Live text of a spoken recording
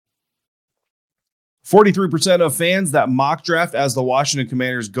43% of fans that mock draft as the Washington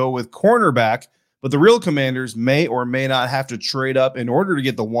Commanders go with cornerback, but the real Commanders may or may not have to trade up in order to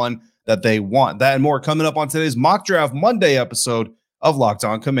get the one that they want. That and more coming up on today's Mock Draft Monday episode of Locked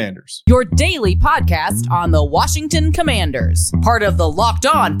On Commanders. Your daily podcast on the Washington Commanders. Part of the Locked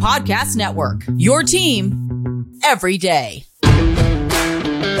On Podcast Network. Your team every day.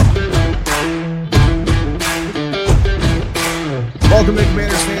 Welcome to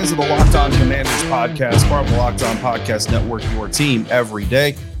Commanders fans to the Locked On Commanders podcast, part of the Locked On Podcast Network, your team every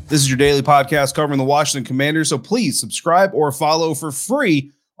day. This is your daily podcast covering the Washington Commanders, so please subscribe or follow for free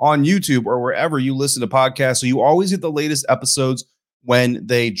on YouTube or wherever you listen to podcasts so you always get the latest episodes when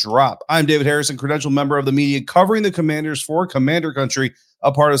they drop. I'm David Harrison, credentialed member of the media covering the Commanders for Commander Country,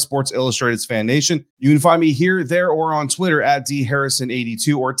 a part of Sports Illustrated's Fan Nation. You can find me here, there, or on Twitter at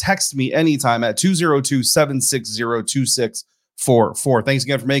dharrison82 or text me anytime at 202-760-2644. Thanks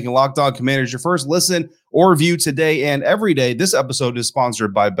again for making Locked On Commanders your first listen or view today and every day. This episode is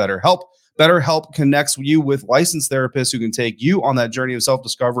sponsored by BetterHelp. BetterHelp connects you with licensed therapists who can take you on that journey of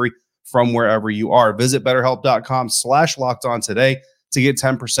self-discovery from wherever you are. Visit BetterHelp.com/LockedOn today to get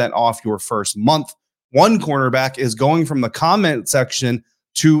 10% off your first month. One cornerback is going from the comment section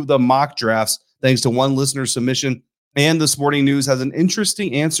to the mock drafts thanks to one listener submission. And the Sporting News has an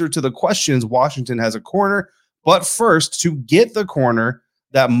interesting answer to the questions Washington has a corner. But first, to get the corner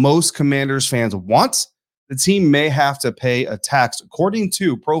that most Commanders fans want, the team may have to pay a tax. According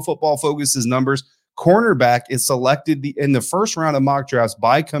to Pro Football Focus's numbers, cornerback is selected in the first round of mock drafts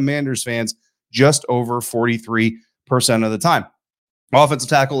by Commanders fans just over 43% of the time. Offensive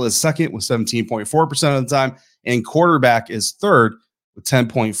tackle is second with 17.4% of the time, and quarterback is third with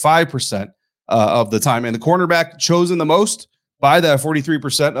 10.5% of the time. And the cornerback chosen the most by that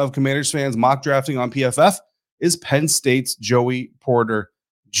 43% of Commanders fans mock drafting on PFF is Penn State's Joey Porter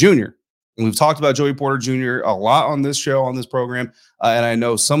Jr. And we've talked about Joey Porter Jr. a lot on this show, on this program, and I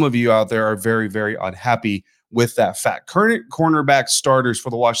know some of you out there are very, very unhappy with that fact. Current cornerback starters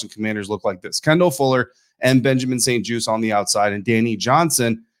for the Washington Commanders look like this: Kendall Fuller and Benjamin St-Juste on the outside, and Danny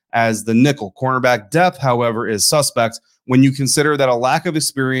Johnson as the nickel. Cornerback depth, however, is suspect when you consider that a lack of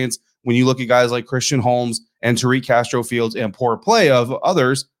experience, when you look at guys like Christian Holmes and Tariq Castro-Fields, and poor play of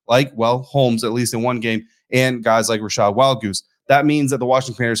others like, well, Holmes, at least in one game, and guys like Rashad Wildgoose. That means that the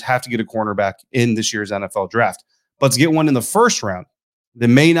Washington Commanders have to get a cornerback in this year's NFL draft. But to get one in the first round, that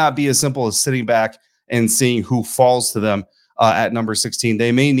may not be as simple as sitting back and seeing who falls to them at number 16.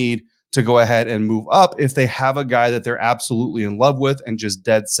 They may need to go ahead and move up if they have a guy that they're absolutely in love with and just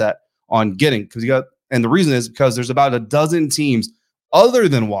dead set on getting. And the reason is because there's about a dozen teams other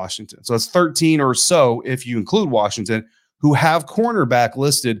than Washington, so it's 13 or so if you include Washington, who have cornerback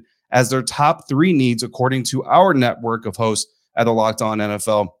listed as their top three needs according to our network of hosts at the Locked On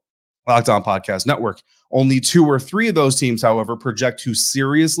NFL, Locked On Podcast Network. Only two or three of those teams, however, project to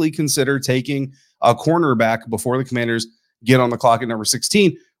seriously consider taking a cornerback before the Commanders get on the clock at number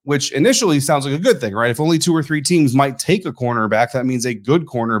 16, which initially sounds like a good thing, right? If only two or three teams might take a cornerback, that means a good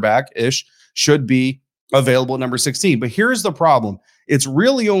cornerback-ish should be available at number 16. But here's the problem. It's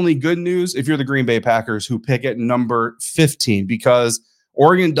really only good news if you're the Green Bay Packers, who pick at number 15, because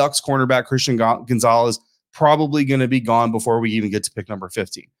Oregon Ducks cornerback Christian Gonzalez probably going to be gone before we even get to pick number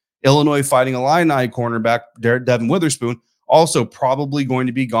 15. Illinois Fighting Illini cornerback Devon Witherspoon also probably going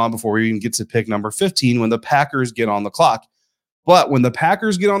to be gone before we even get to pick number 15 when the Packers get on the clock. But when the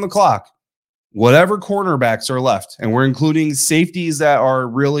Packers get on the clock, whatever cornerbacks are left, and we're including safeties that are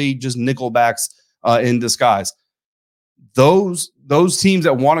really just nickelbacks in disguise, those teams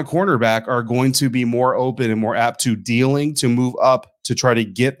that want a cornerback are going to be more open and more apt to dealing to move up to try to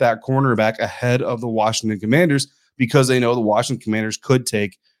get that cornerback ahead of the Washington Commanders, because they know the Washington Commanders could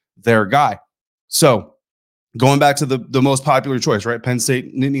take their guy. So going back to the most popular choice, right? Penn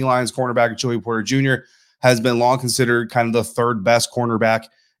State Nittany Lions cornerback Joey Porter Jr. has been long considered kind of the third best cornerback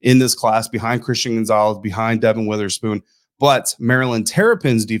in this class, behind Christian Gonzalez, behind Devon Witherspoon. But Maryland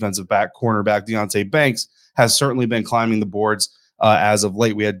Terrapins defensive back cornerback Deonte Banks has certainly been climbing the boards as of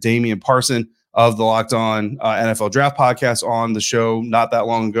late. We had Damian Parson of the Locked On NFL Draft podcast on the show not that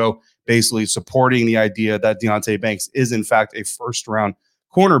long ago, basically supporting the idea that Deonte Banks is in fact a first-round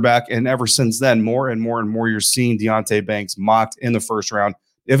cornerback. And ever since then, more and more and more, you're seeing Deonte Banks mocked in the first round,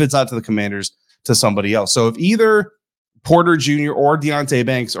 if it's not to the Commanders, to somebody else. So if either Porter Jr. or Deonte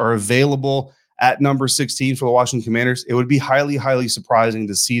Banks are available at number 16 for the Washington Commanders, it would be highly, highly surprising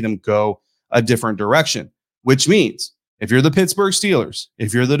to see them go a different direction, which means if you're the Pittsburgh Steelers,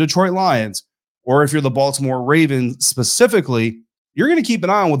 if you're the Detroit Lions, or if you're the Baltimore Ravens specifically, you're going to keep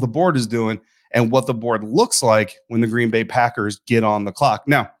an eye on what the board is doing and what the board looks like when the Green Bay Packers get on the clock.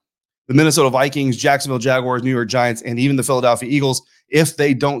 Now, the Minnesota Vikings, Jacksonville Jaguars, New York Giants, and even the Philadelphia Eagles, if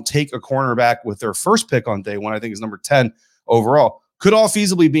they don't take a cornerback with their first pick on day one, I think is number 10 overall, could all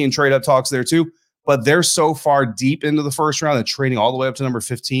feasibly be in trade-up talks there too. But they're so far deep into the first round that trading all the way up to number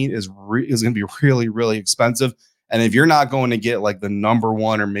 15 is going to be really, really expensive. And if you're not going to get like the number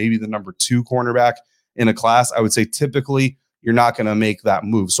 1 or maybe the number 2 cornerback in a class, I would say typically you're not going to make that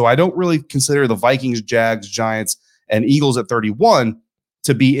move. So I don't really consider the Vikings, Jags, Giants, and Eagles at 31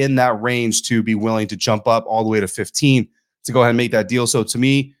 to be in that range to be willing to jump up all the way to 15 to go ahead and make that deal. So to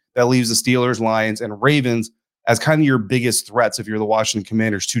me, that leaves the Steelers, Lions, and Ravens as kind of your biggest threats if you're the Washington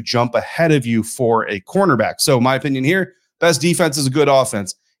Commanders to jump ahead of you for a cornerback. So my opinion here, best defense is a good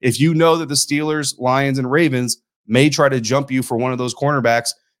offense. If you know that the Steelers, Lions, and Ravens may try to jump you for one of those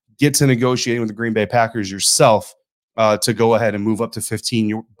cornerbacks, get to negotiating with the Green Bay Packers yourself to go ahead and move up to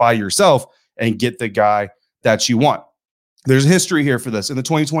 15 by yourself and get the guy that you want. There's a history here for this. In the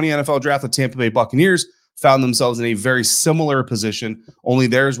 2020 NFL Draft, the Tampa Bay Buccaneers found themselves in a very similar position, only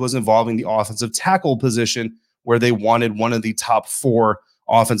theirs was involving the offensive tackle position where they wanted one of the top 4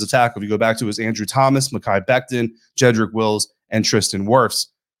 offensive tackle. If you go back to it, was Andrew Thomas, Mekhi Becton, Jedrick Wills, and Tristan Wirfs.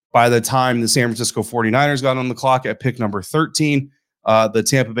 By the time the San Francisco 49ers got on the clock at pick number 13, the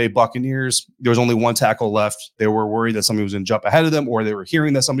Tampa Bay Buccaneers, there was only one tackle left. They were worried that somebody was going to jump ahead of them, or they were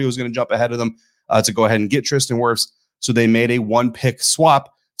hearing that somebody was going to jump ahead of them to go ahead and get Tristan Wirfs. So they made a 1-pick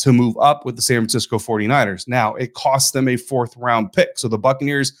swap to move up with the San Francisco 49ers. Now, it cost them a 4th-round pick. So the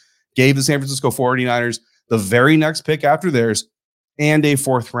Buccaneers gave the San Francisco 49ers the very next pick after theirs and a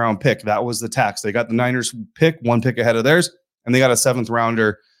 4th-round pick. That was the tax. They got the Niners pick, 1 pick ahead of theirs, and they got a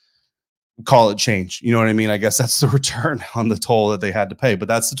 7th-rounder. Call it change. You know what I mean? I guess that's the return on the toll that they had to pay. But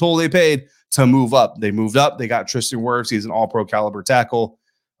that's the toll they paid to move up. They moved up. They got Tristan Wirfs. He's an all-pro caliber tackle.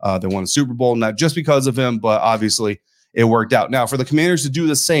 They won a Super Bowl, not just because of him, but obviously it worked out. Now, for the Commanders to do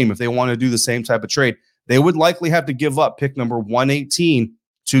the same, if they want to do the same type of trade, they would likely have to give up pick number 118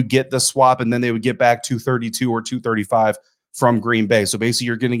 to get the swap, and then they would get back 232 or 235 from Green Bay. So basically,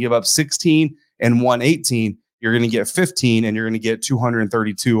 you're going to give up 16 and 118. You're going to get 15, and you're going to get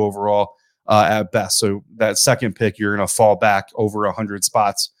 232 overall at best. So that second pick, you're going to fall back over 100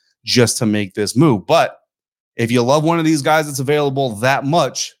 spots just to make this move. But if you love one of these guys that's available that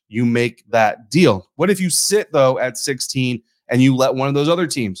much, you make that deal. What if you sit, though, at 16 and you let one of those other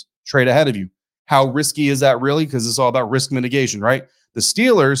teams trade ahead of you? How risky is that really? Because it's all about risk mitigation, right? The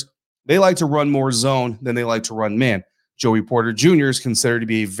Steelers, they like to run more zone than they like to run man. Joey Porter Jr. is considered to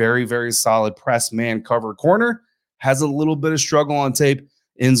be a very, very solid press man cover corner, has a little bit of struggle on tape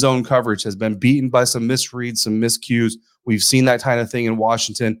in zone coverage, has been beaten by some misreads, some miscues. We've seen that kind of thing in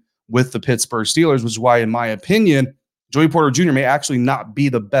Washington with the Pittsburgh Steelers, which is why, in my opinion, Joey Porter Jr. may actually not be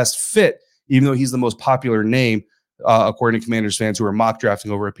the best fit, even though he's the most popular name, according to Commanders fans who are mock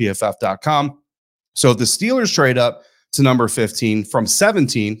drafting over at PFF.com. So if the Steelers trade up to number 15 from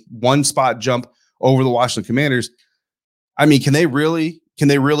 17, 1 spot jump over the Washington Commanders, I mean, can they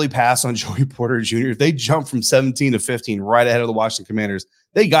really pass on Joey Porter Jr.? If they jump from 17 to 15 right ahead of the Washington Commanders,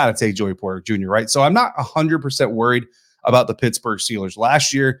 they got to take Joey Porter Jr., right? So I'm not 100% worried about the Pittsburgh Steelers.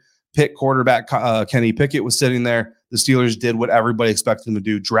 Last year, Pitt quarterback Kenny Pickett was sitting there. The Steelers did what everybody expected them to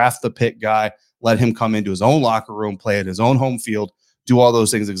do, draft the Pitt guy, let him come into his own locker room, play at his own home field, do all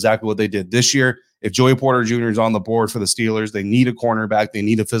those things, exactly what they did this year. If Joey Porter Jr. is on the board for the Steelers, they need a cornerback. They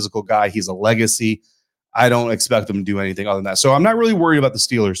need a physical guy. He's a legacy. I don't expect them to do anything other than that. So I'm not really worried about the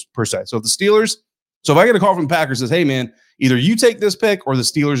Steelers per se. So if I get a call from the Packers that says, hey, man, either you take this pick or the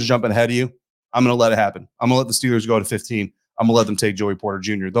Steelers are jumping ahead of you, I'm going to let it happen. I'm going to let the Steelers go to 15. I'm going to let them take Joey Porter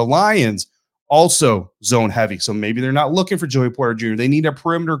Jr. The Lions also zone heavy. So maybe they're not looking for Joey Porter Jr. They need a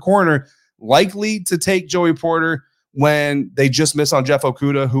perimeter corner likely to take Joey Porter when they just miss on Jeff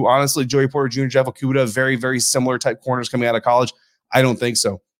Okudah, who honestly, Joey Porter Jr., Jeff Okudah, very, very similar type corners coming out of college. I don't think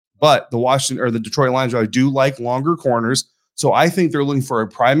so. But the Detroit Lions really do like longer corners. So I think they're looking for a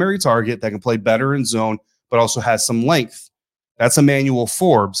primary target that can play better in zone, but also has some length. That's Emmanuel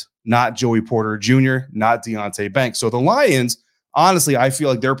Forbes, not Joey Porter Jr., not Deonte Banks. So the Lions, honestly, I feel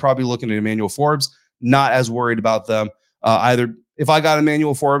like they're probably looking at Emmanuel Forbes, not as worried about them either. If I got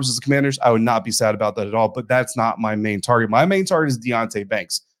Emmanuel Forbes as the Commanders, I would not be sad about that at all, but that's not my main target. My main target is Deonte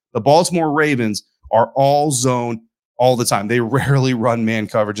Banks. The Baltimore Ravens are all zone all the time. They rarely run man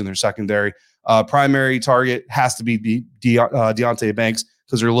coverage in their secondary. Primary target has to be Deonte Banks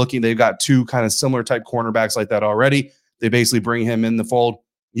because they've got 2 kind of similar type cornerbacks like that already. They basically bring him in the fold,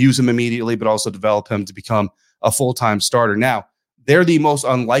 use him immediately, but also develop him to become a full-time starter. Now, they're the most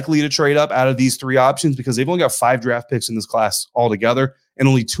unlikely to trade up out of these 3 options because they've only got 5 draft picks in this class altogether and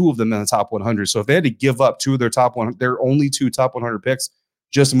only 2 of them in the top 100. So if they had to give up 2 of their only 2 top 100 picks,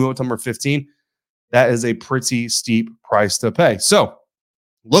 just to move up to number 15. That is a pretty steep price to pay. So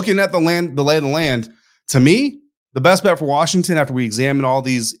looking at the lay of the land, to me, the best bet for Washington after we examine all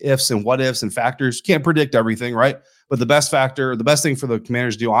these ifs and what ifs and factors, can't predict everything, right? But the best thing for the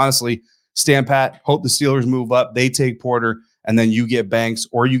Commanders to do, honestly, stand pat, hope the Steelers move up, they take Porter, and then you get Banks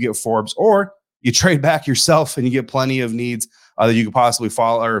or you get Forbes, or you trade back yourself and you get plenty of needs that you could possibly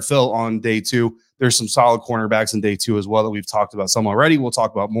follow or fill on day 2. There's some solid cornerbacks in day 2 as well that we've talked about some already. We'll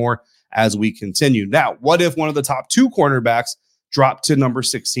talk about more as we continue. Now, what if one of the top 2 cornerbacks dropped to number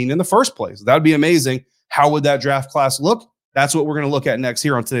 16 in the first place? That would be amazing. How would that draft class look? That's what we're going to look at next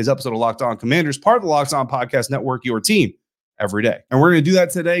here on today's episode of Locked On Commanders, part of the Locked On Podcast Network, your team every day. And we're going to do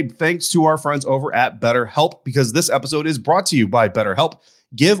that today thanks to our friends over at BetterHelp, because this episode is brought to you by BetterHelp.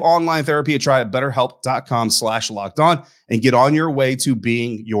 Give online therapy a try at betterhelp.com/lockedon and get on your way to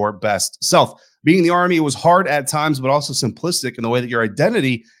being your best self. Being in the Army, it was hard at times, but also simplistic in the way that your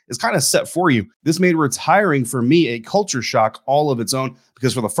identity is kind of set for you. This made retiring for me a culture shock all of its own,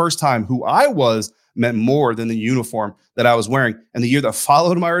 because for the first time, who I was meant more than the uniform that I was wearing. And the year that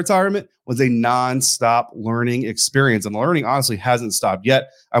followed my retirement was a nonstop learning experience. And the learning honestly hasn't stopped yet.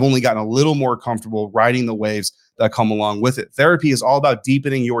 I've only gotten a little more comfortable riding the waves that come along with it. Therapy is all about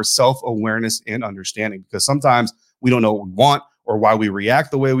deepening your self-awareness and understanding, because sometimes we don't know what we want or why we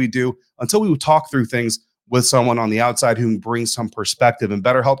react the way we do until we talk through things with someone on the outside who can bring some perspective. And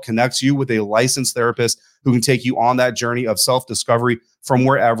BetterHelp connects you with a licensed therapist who can take you on that journey of self-discovery from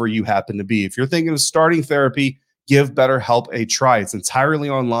wherever you happen to be. If you're thinking of starting therapy, give BetterHelp a try. It's entirely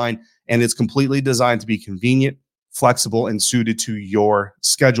online and it's completely designed to be convenient, flexible, and suited to your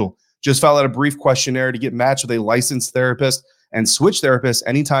schedule. Just fill out a brief questionnaire to get matched with a licensed therapist and switch therapists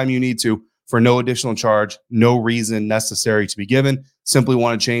anytime you need to for no additional charge, no reason necessary to be given. Simply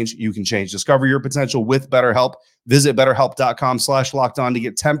want to change, you can change. Discover your potential with BetterHelp. Visit betterhelp.com/lockedon to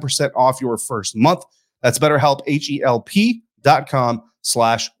get 10% off your first month. That's BetterHelp,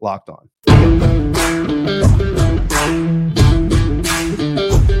 HELP.com/lockedon.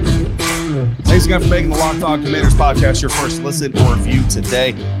 Thanks again for making the Locked On Commanders podcast your first listen or view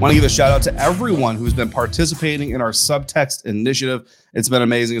today. I want to give a shout out to everyone who's been participating in our Subtext initiative. It's been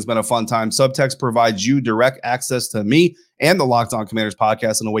amazing. It's been a fun time. Subtext provides you direct access to me and the Locked On Commanders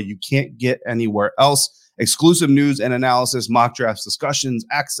podcast in a way you can't get anywhere else. Exclusive news and analysis, mock drafts, discussions,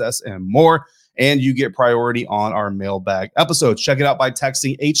 access, and more. And you get priority on our mailbag episodes. Check it out by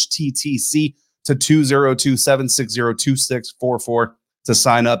texting HTTC to 202-760-2644 to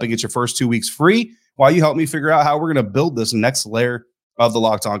sign up and get your first 2 weeks free while you help me figure out how we're going to build this next layer of the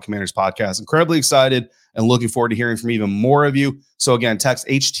Locked On Commanders podcast. Incredibly excited and looking forward to hearing from even more of you. So again, text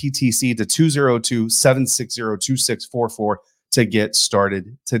HTTC to 202-760-2644 to get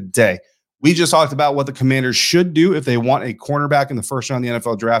started today. We just talked about what the Commanders should do if they want a cornerback in the first round of the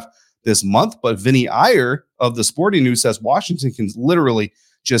NFL draft this month. But Vinny Iyer of the Sporting News says Washington can literally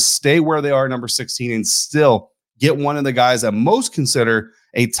just stay where they are, number 16, and still get one of the guys that most consider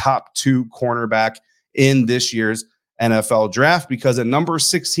a top 2 cornerback in this year's NFL draft, because at number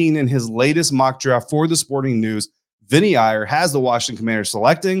 16 in his latest mock draft for the Sporting News, Vinny Iyer has the Washington Commanders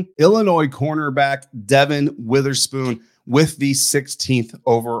selecting Illinois cornerback Devon Witherspoon with the 16th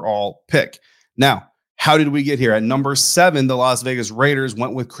overall pick. Now, how did we get here? At number 7, the Las Vegas Raiders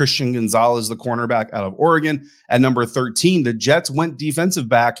went with Christian Gonzalez, the cornerback out of Oregon. At number 13, the Jets went defensive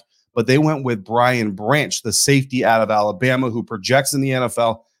back, but they went with Brian Branch, the safety out of Alabama, who projects in the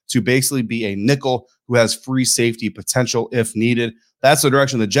NFL to basically be a nickel who has free safety potential if needed. That's the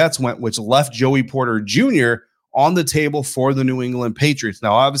direction the Jets went, which left Joey Porter Jr. on the table for the New England Patriots.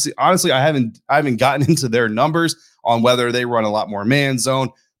 Now, honestly, I haven't gotten into their numbers on whether they run a lot more man zone,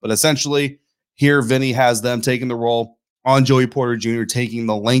 but essentially here Vinny has them taking the role on Joey Porter Jr., taking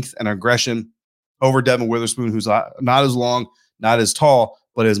the length and aggression over Devon Witherspoon, who's not as long, not as tall,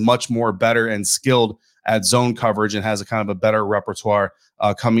 but is much more better and skilled at zone coverage and has a kind of a better repertoire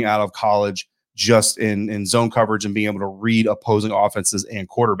coming out of college just in zone coverage and being able to read opposing offenses and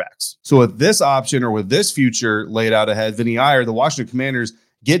quarterbacks. So with this option or with this future laid out ahead, Vinny Iyer, the Washington Commanders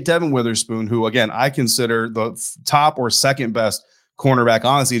get Devon Witherspoon, who, again, I consider the top or second best cornerback.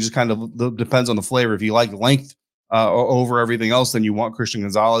 Honestly, it just kind of depends on the flavor. If you like length over everything else, then you want Christian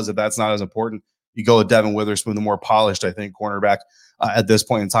Gonzalez. If that's not as important, you go with Devon Witherspoon, the more polished, I think, cornerback at this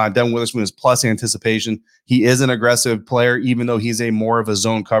point in time. Devon Witherspoon is plus anticipation. He is an aggressive player, even though he's a more of a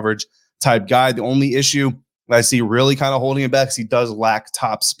zone coverage type guy. The only issue that I see really kind of holding him back is he does lack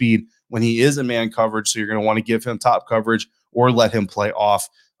top speed when he is in man coverage. So you're going to want to give him top coverage or let him play off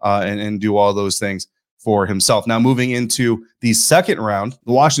and do all those things for himself. Now, moving into the second round,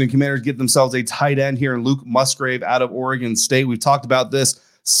 the Washington Commanders get themselves a tight end here in Luke Musgrave out of Oregon State. We've talked about this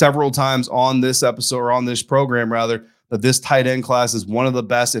several times on this episode, or on this program rather, that this tight end class is one of the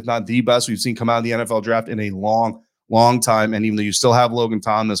best, if not the best, we've seen come out of the NFL draft in a long time. And even though you still have Logan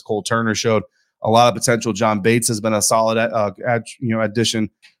Thomas, Cole Turner showed a lot of potential. John Bates has been a solid addition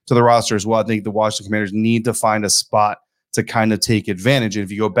to the roster as well. I think the Washington Commanders need to find a spot to kind of take advantage. And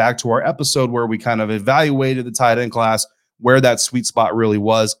if you go back to our episode where we kind of evaluated the tight end class, where that sweet spot really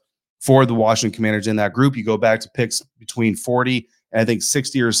was for the Washington Commanders in that group, you go back to picks between 40 and I think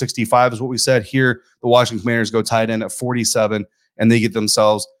 60 or 65 is what we said here. The Washington Commanders go tight end at 47, and they get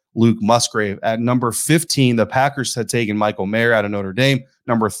themselves Luke Musgrave. At number 15, the Packers had taken Michael Mayer out of Notre Dame.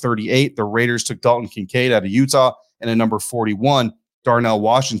 Number 38, the Raiders took Dalton Kincaid out of Utah. And at number 41, Darnell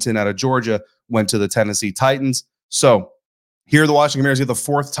Washington out of Georgia went to the Tennessee Titans. So here, the Washington Commanders get the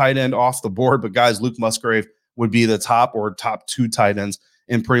fourth tight end off the board. But guys, Luke Musgrave would be the top two tight ends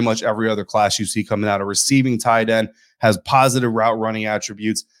in pretty much every other class you see coming out. A receiving tight end, has positive route running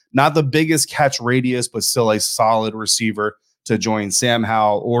attributes, not the biggest catch radius, but still a solid receiver to join Sam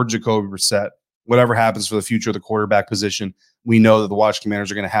Howell or Jacoby Brissett. Whatever happens for the future of the quarterback position, we know that the Washington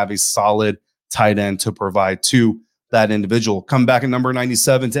Commanders are going to have a solid tight end to provide to that individual. Come back at number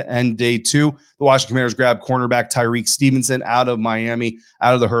 97 to end day two. The Washington Commanders grab cornerback Tyreek Stevenson out of Miami,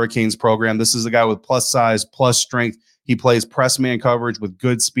 out of the Hurricanes program. This is a guy with plus size, plus strength. He plays press man coverage with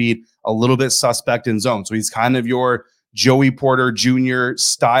good speed, a little bit suspect in zone. So he's kind of your Joey Porter Jr.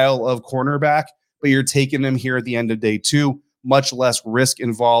 style of cornerback, but you're taking him here at the end of day two. Much less risk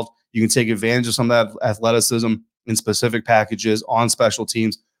involved. You can take advantage of some of that athleticism in specific packages on special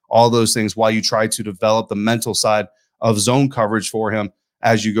teams, all those things, while you try to develop the mental side of zone coverage for him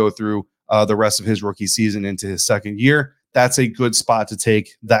as you go through the rest of his rookie season into his second year. That's a good spot to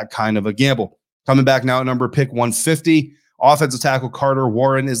take that kind of a gamble. Coming back now at pick 150, offensive tackle Carter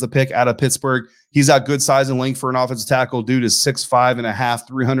Warren is the pick out of Pittsburgh. He's got good size and length for an offensive tackle. Dude is 6'5" and a half,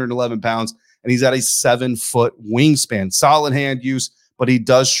 311 pounds, and he's at a 7-foot wingspan. Solid hand use, but he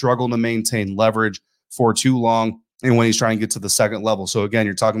does struggle to maintain leverage for too long and when he's trying to get to the second level. So again,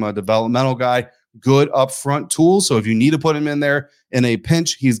 you're talking about a developmental guy, good upfront tools. So if you need to put him in there in a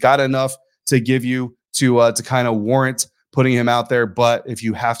pinch, he's got enough to give you to kind of warrant putting him out there. But if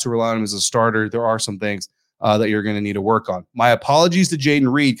you have to rely on him as a starter, there are some things that you're going to need to work on. My apologies to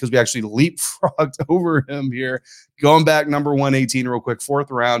Jaden Reed, because we actually leapfrogged over him here. Going back, number 118 real quick, fourth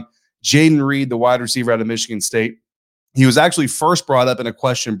round, Jaden Reed, the wide receiver out of Michigan State. He was actually first brought up in a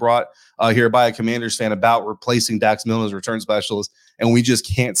question brought here by a Commanders fan about replacing Dax Milne as return specialist, and we just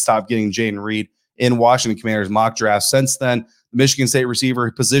can't stop getting Jaden Reed in Washington Commanders mock draft. Since then, the Michigan State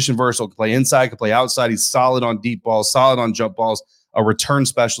receiver, position versatile, can play inside, can play outside. He's solid on deep balls, solid on jump balls, a return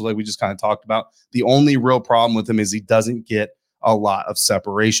specialist like we just kind of talked about. The only real problem with him is he doesn't get a lot of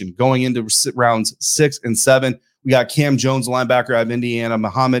separation. Going into rounds 6 and 7, we got Cam Jones, linebacker out of Indiana,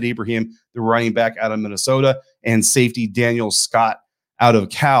 Muhammad Ibrahim, the running back out of Minnesota, and safety Daniel Scott out of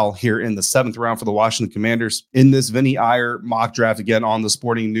Cal here in the 7th round for the Washington Commanders. In this Vinny Iyer mock draft, again on the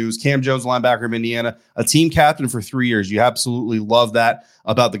Sporting News, Cam Jones, linebacker of Indiana, a team captain for 3 years. You absolutely love that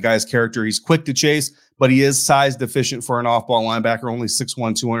about the guy's character. He's quick to chase, but he is size deficient for an off-ball linebacker, only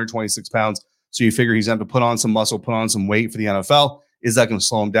 6'1", 226 pounds. So you figure he's going to have to put on some muscle, put on some weight for the NFL. Is that going to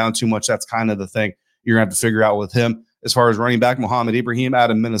slow him down too much? That's kind of the thing you're going to have to figure out with him. As far as running back, Muhammad Ibrahim out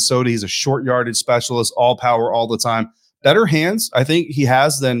of Minnesota, he's a short yardage specialist, all power all the time. Better hands, I think he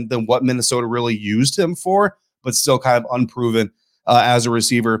has than what Minnesota really used him for, but still kind of unproven as a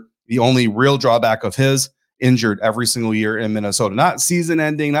receiver. The only real drawback of his, injured every single year in Minnesota. Not season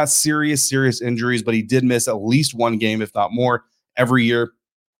ending, not serious injuries, but he did miss at least one game, if not more, every year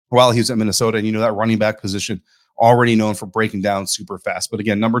while he was at Minnesota. And you know that running back position, already known for breaking down super fast. But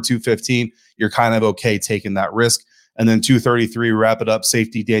again, number 215, you're kind of okay taking that risk. And then 233, wrap it up,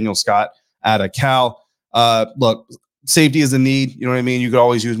 safety Daniel Scott out of Cal. Look, safety is a need. You know what I mean? You could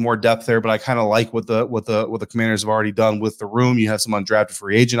always use more depth there, but I kind of like what the Commanders have already done with the room. You have some undrafted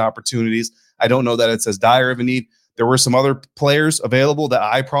free agent opportunities. I don't know that it's as dire of a need. There were some other players available that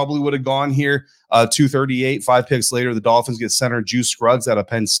I probably would have gone here. 238, 5 picks later, the Dolphins get center Juice Scruggs out of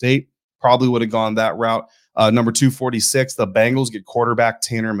Penn State. Probably would have gone that route. Number 246, the Bengals get quarterback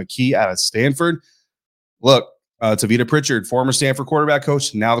Tanner McKee out of Stanford. Look, Tavita Pritchard, former Stanford quarterback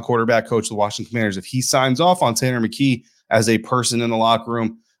coach, now the quarterback coach of the Washington Commanders. If he signs off on Tanner McKee as a person in the locker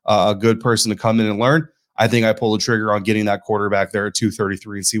room, a good person to come in and learn, I think I pull the trigger on getting that quarterback there at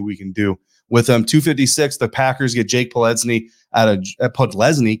 233 and see what we can do with them. 256, the Packers get Jake Podlesny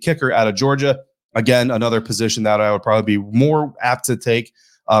kicker out of Georgia. Again, another position that I would probably be more apt to take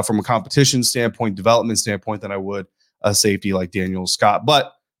from a competition standpoint, development standpoint, than I would a safety like Daniel Scott.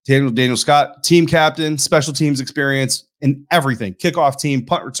 But Daniel Scott, team captain, special teams experience in everything. Kickoff team,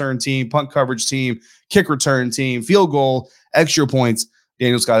 punt return team, punt coverage team, kick return team, field goal, extra points.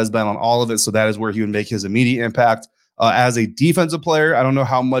 Daniel Scott has been on all of it, so that is where he would make his immediate impact. As a defensive player, I don't know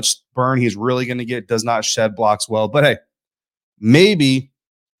how much burn he's really going to get. Does not shed blocks well. But hey, maybe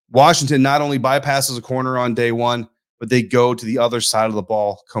Washington not only bypasses a corner on day one, but they go to the other side of the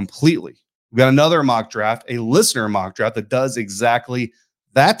ball completely. We've got another mock draft, a listener mock draft that does exactly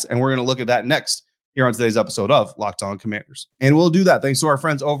that. And we're going to look at that next here on today's episode of Locked On Commanders. And we'll do that thanks to our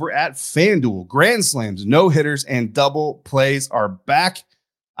friends over at FanDuel. Grand slams, no hitters, and double plays are back.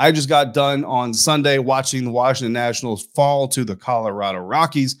 I just got done on Sunday watching the Washington Nationals fall to the Colorado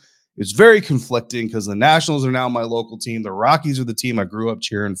Rockies. It's very conflicting because the Nationals are now my local team. The Rockies are the team I grew up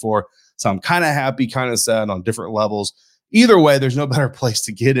cheering for. So I'm kind of happy, kind of sad on different levels. Either way, there's no better place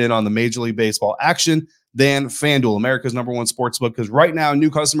to get in on the Major League Baseball action than FanDuel, America's #1 sportsbook, because right now, new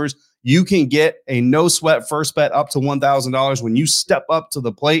customers, you can get a no-sweat first bet up to $1,000 when you step up to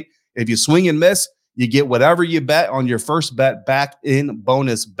the plate. If you swing and miss, you get whatever you bet on your first bet back in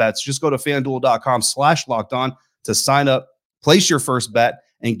bonus bets. Just go to FanDuel.com/lockedon to sign up, place your first bet,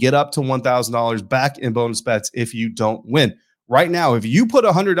 and get up to $1,000 back in bonus bets if you don't win. Right now, if you put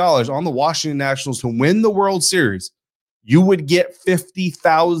 $100 on the Washington Nationals to win the World Series, you would get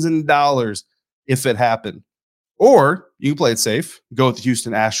 $50,000 if it happened. Or you can play it safe, go with the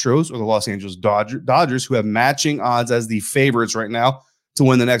Houston Astros or the Los Angeles Dodgers, who have matching odds as the favorites right now to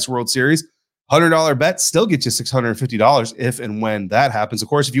win the next World Series. $100 bet still gets you $650 if and when that happens. Of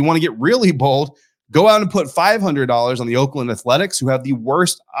course, if you want to get really bold, go out and put $500 on the Oakland Athletics, who have the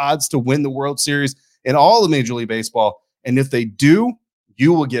worst odds to win the World Series in all of Major League Baseball. And if they do,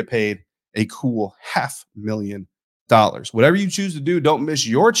 you will get paid a cool $500,000. Whatever you choose to do, don't miss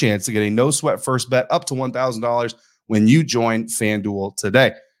your chance to get a no-sweat first bet up to $1,000 when you join FanDuel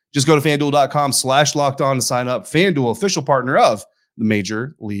today. Just go to FanDuel.com/lockedon to sign up. FanDuel, official partner of the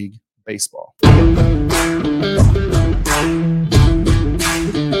Major League Baseball.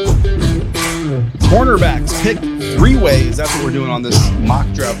 Cornerbacks pick 3 ways. That's what we're doing on this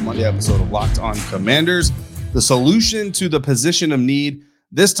mock draft Monday episode of Locked On Commanders. The solution to the position of need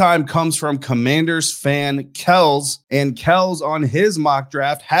this time comes from Commanders fan Kells. And Kells on his mock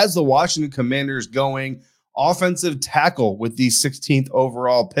draft has the Washington Commanders going offensive tackle with the 16th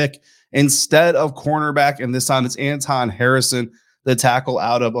overall pick instead of cornerback. And this time it's Anton Harrison, the tackle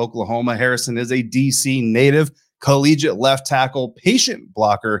out of Oklahoma. Harrison is a DC native, collegiate left tackle, patient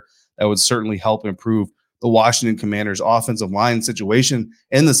blocker that would certainly help improve the Washington Commanders offensive line situation.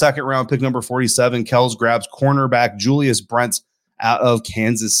 In the second round, pick number 47, Kells grabs cornerback Julius Brents out of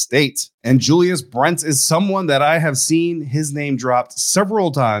Kansas State. And Julius Brents is someone that I have seen his name dropped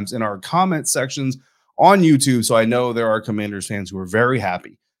several times in our comment sections on YouTube. So I know there are Commanders fans who are very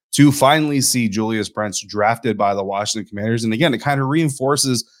happy to finally see Julius Brents drafted by the Washington Commanders. And again, it kind of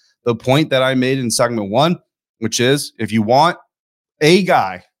reinforces the point that I made in segment 1, which is if you want a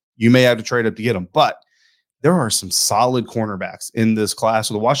guy, you may have to trade up to get him. But there are some solid cornerbacks in this class.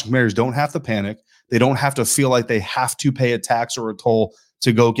 So the Washington Commanders don't have to panic. They don't have to feel like they have to pay a tax or a toll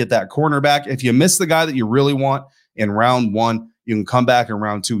to go get that cornerback. If you miss the guy that you really want in round 1, you can come back in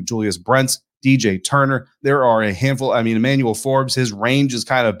round 2. Julius Brents, DJ Turner. There are a handful. I mean, Emmanuel Forbes, his range is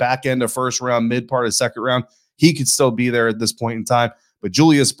kind of back end of first round, mid part of second round. He could still be there at this point in time. But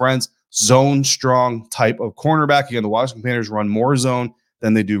Julius Brents, zone strong type of cornerback. Again, the Washington Commanders run more zone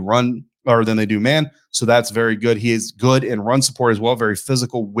than they do man. So that's very good. He is good in run support as well. Very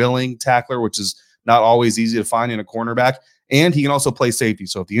physical, willing tackler, which is not always easy to find in a cornerback. And he can also play safety.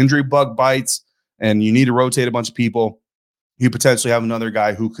 So if the injury bug bites and you need to rotate a bunch of people, you potentially have another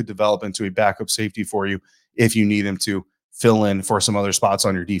guy who could develop into a backup safety for you if you need him to fill in for some other spots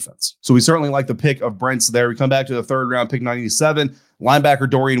on your defense. So we certainly like the pick of Brents there. We come back to the third round, pick 97. Linebacker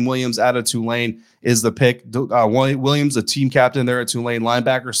Dorian Williams out of Tulane is the pick. Williams, a team captain there at Tulane,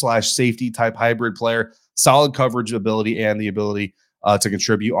 linebacker / safety type hybrid player, solid coverage ability and the ability to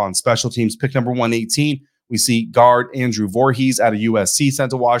contribute on special teams. Pick number 118, we see guard Andrew Voorhees out of USC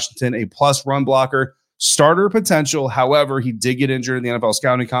sent to Washington, a plus run blocker, starter potential. However, he did get injured in the NFL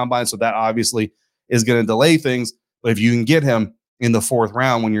scouting combine, so that obviously is going to delay things. But if you can get him in the 4th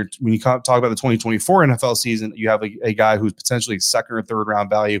round, when you talk about the 2024 NFL season, you have a guy who's potentially second or third round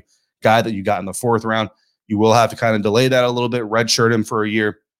value, guy that you got in the 4th round. You will have to kind of delay that a little bit, redshirt him for a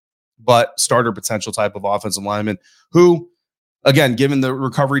year, but starter potential type of offensive lineman who, again, given the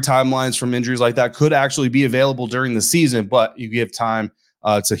recovery timelines from injuries like that, could actually be available during the season, but you give time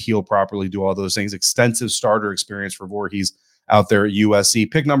to heal properly, do all those things. Extensive starter experience for Voorhees out there at USC.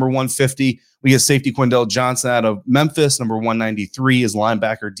 Pick number 150, we get safety Quindell Johnson out of Memphis. Number 193 is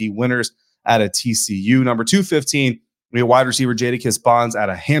linebacker D. Winters out of TCU. Number 215, we get wide receiver Jadakiss Bonds out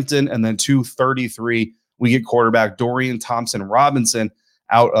of Hampton. And then 233, we get quarterback Dorian Thompson-Robinson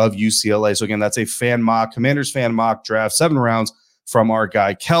out of UCLA. So again, that's a fan mock, Commanders fan mock draft, 7 rounds from our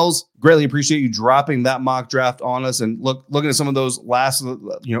guy Kells. Greatly appreciate you dropping that mock draft on us. And looking at some of those last,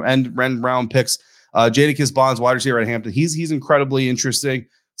 end round picks. Jadakiss Bonds, wide receiver at Hampton. He's incredibly interesting.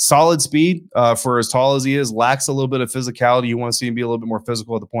 Solid speed for as tall as he is. Lacks a little bit of physicality. You want to see him be a little bit more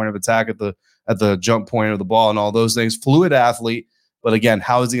physical at the point of attack, at the jump point of the ball, and all those things. Fluid athlete, but again,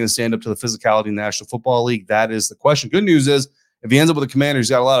 how is he going to stand up to the physicality in the National Football League? That is the question. Good news is, if he ends up with the Commanders,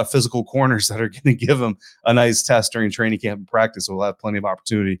 he's got a lot of physical corners that are going to give him a nice test during training camp and practice. So we'll have plenty of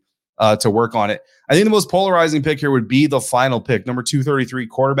opportunity to work on it. I think the most polarizing pick here would be the final pick, number 233,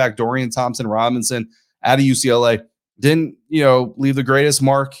 quarterback Dorian Thompson-Robinson out of UCLA. Didn't, leave the greatest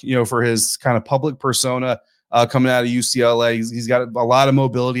mark, for his kind of public persona coming out of UCLA. He's got a lot of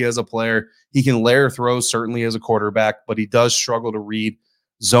mobility as a player. He can layer throws, certainly as a quarterback, but he does struggle to read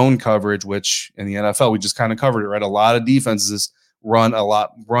zone coverage, which in the NFL, we just kind of covered it, right? A lot of defenses run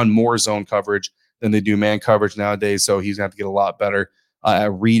more zone coverage than they do man coverage nowadays. So he's going to have to get a lot better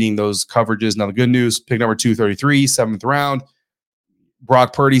at reading those coverages. Now, the good news, pick number 233, 7th round.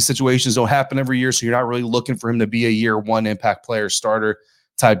 Brock Purdy situations don't happen every year, so you're not really looking for him to be a year one impact player, starter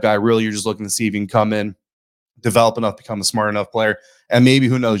type guy. Really, you're just looking to see if he can come in, develop enough, become a smart enough player, and maybe,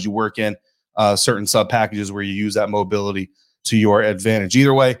 who knows, you work in certain sub packages where you use that mobility to your advantage.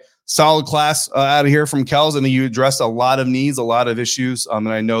 Either way, solid class out of here from Kells. And you addressed a lot of needs, a lot of issues. And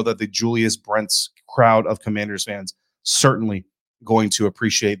I know that the Julius Brents crowd of Commanders fans certainly going to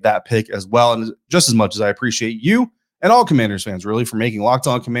appreciate that pick as well. And just as much as I appreciate you and all Commanders fans, really, for making Locked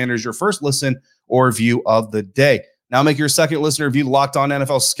On Commanders your first listen or view of the day. Now make your second listen or view Locked On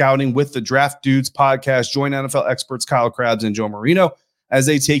NFL Scouting with the Draft Dudes podcast. Join NFL experts Kyle Krabs and Joe Marino as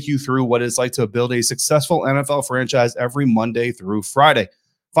they take you through what it's like to build a successful NFL franchise every Monday through Friday.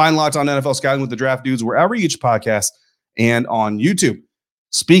 Find Locked On NFL Scouting with the Draft Dudes wherever you get your podcasts and on YouTube.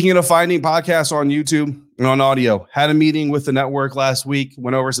 Speaking of finding podcasts on YouTube and on audio, had a meeting with the network last week,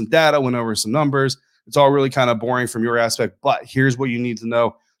 went over some data, went over some numbers. It's all really kind of boring from your aspect, but here's what you need to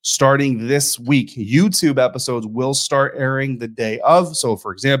know. Starting this week, YouTube episodes will start airing the day of. So,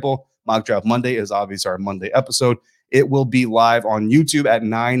 for example, Mock Draft Monday is obviously our Monday episode. It will be live on YouTube at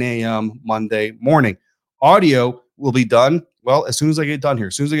 9 a.m. Monday morning. Audio will be done, as soon as I get done here.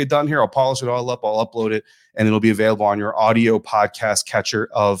 As soon as I get done here, I'll polish it all up, I'll upload it, and it'll be available on your audio podcast catcher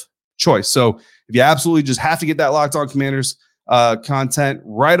of choice. So if you absolutely just have to get that Locked On Commanders content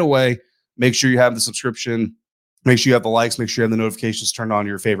right away, make sure you have the subscription, make sure you have the likes, make sure you have the notifications turned on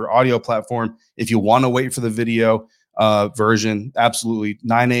your favorite audio platform. If you want to wait for the video version, absolutely,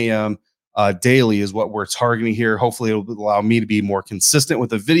 9 a.m. Daily is what we're targeting here. Hopefully it'll allow me to be more consistent with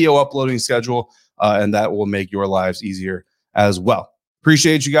the video uploading schedule, and that will make your lives easier as well.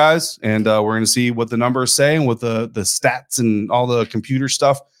 Appreciate you guys, and we're going to see what the numbers say and what the stats and all the computer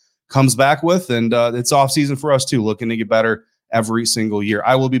stuff comes back with, and it's off season for us too, looking to get better every single year.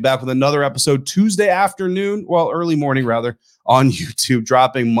 I will be back with another episode Tuesday afternoon, early morning rather, on YouTube,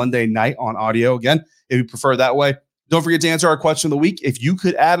 dropping Monday night on audio. Again, if you prefer that way. Don't forget to answer our question of the week. If you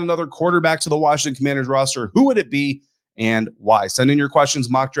could add another quarterback to the Washington Commanders roster, who would it be and why? Send in your questions,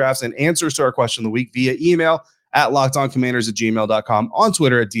 mock drafts, and answers to our question of the week via email at lockedoncommanders@gmail.com, on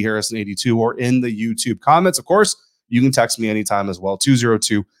Twitter at dharrison82, or in the YouTube comments. Of course, you can text me anytime as well,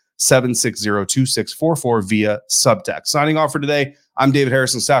 202-760-2644 via subtext. Signing off for today, I'm David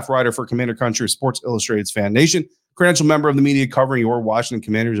Harrison, staff writer for Commander Country, Sports Illustrated's Fan Nation, credentialed member of the media covering your Washington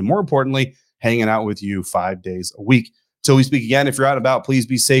Commanders, and more importantly, hanging out with you 5 days a week. Till we speak again, if you're out and about, please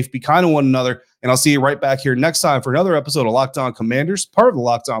be safe, be kind to one another, and I'll see you right back here next time for another episode of Locked On Commanders, part of the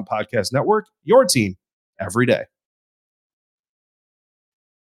Locked On Podcast Network, your team every day.